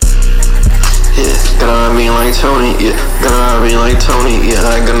Got on me like Tony, yeah. Got on me like Tony, yeah.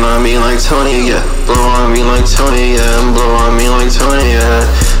 I got on me like Tony, yeah. Blow on me like Tony, yeah. Blow on me like Tony, yeah.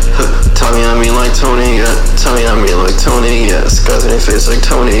 Tommy on me like Tony, yeah. Tommy on me like Tony, yeah. Scars in her face like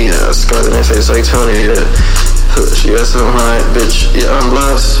Tony, yeah. Scars in her face like Tony, yeah. She got some high, bitch, yeah, I'm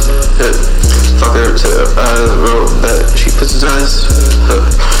blessed. Fuck her to her eyes, roll back, she possessed.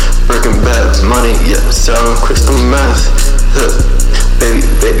 Breaking bad money, yeah, selling crystal meth. Baby,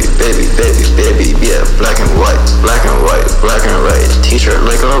 baby, baby, baby, baby, yeah, black and white, black and white, black and white. T-shirt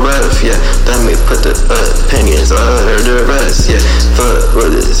like a ref, yeah. Let me put the opinions under the rest, yeah. Fuck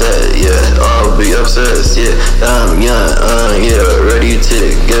what is that, yeah. I'll be obsessed, yeah. I'm young, yeah, ready to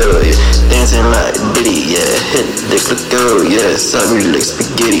go, yeah. Dancing like Diddy, yeah. Hit the click go, yeah. Stop me like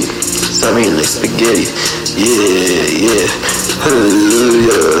spaghetti, stop me like spaghetti, yeah, yeah.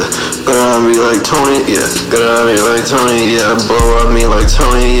 Yeah. Got on me like Tony, yeah. Got on me like Tony, yeah. Blow on me like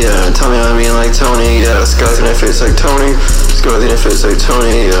Tony, yeah. Tell me on me like Tony, yeah. Scars in her face like Tony, scars in her face like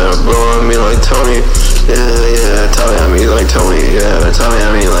Tony, yeah. Blow on me like Tony, yeah, yeah. Tell me on me like Tony, yeah. Tell me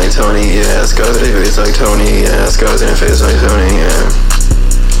on me like Tony, yeah. Scars in her face like Tony, yeah. Scars in her face like Tony, yeah.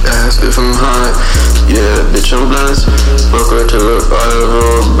 Ask if I'm high, yeah, bitch, I'm blessed. Fuck her to her eyes,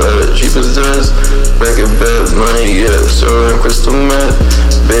 roll back, she possessed. Breaking bad money, yeah, selling crystal meth.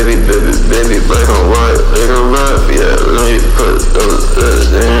 Baby, baby, baby, black and white, like a rap, yeah. Let me put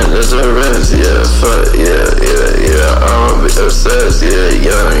those in, there's a rest, yeah. Fuck, yeah, yeah, yeah. I'm obsessed, yeah.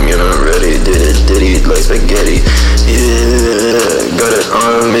 Young, you know, ready, diddy, like spaghetti, yeah. Got it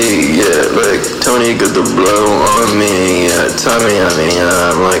on me, yeah. Like Tony got the blow on me, yeah. Tommy, I mean,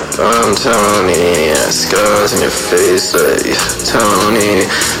 yeah, I'm Tony, yeah. Scars in your face, like Tony,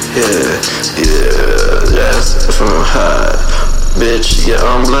 yeah, yeah. That's from high, bitch, yeah,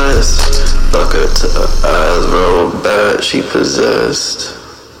 I'm blessed. Fuck her to her eyes, roll back, she possessed.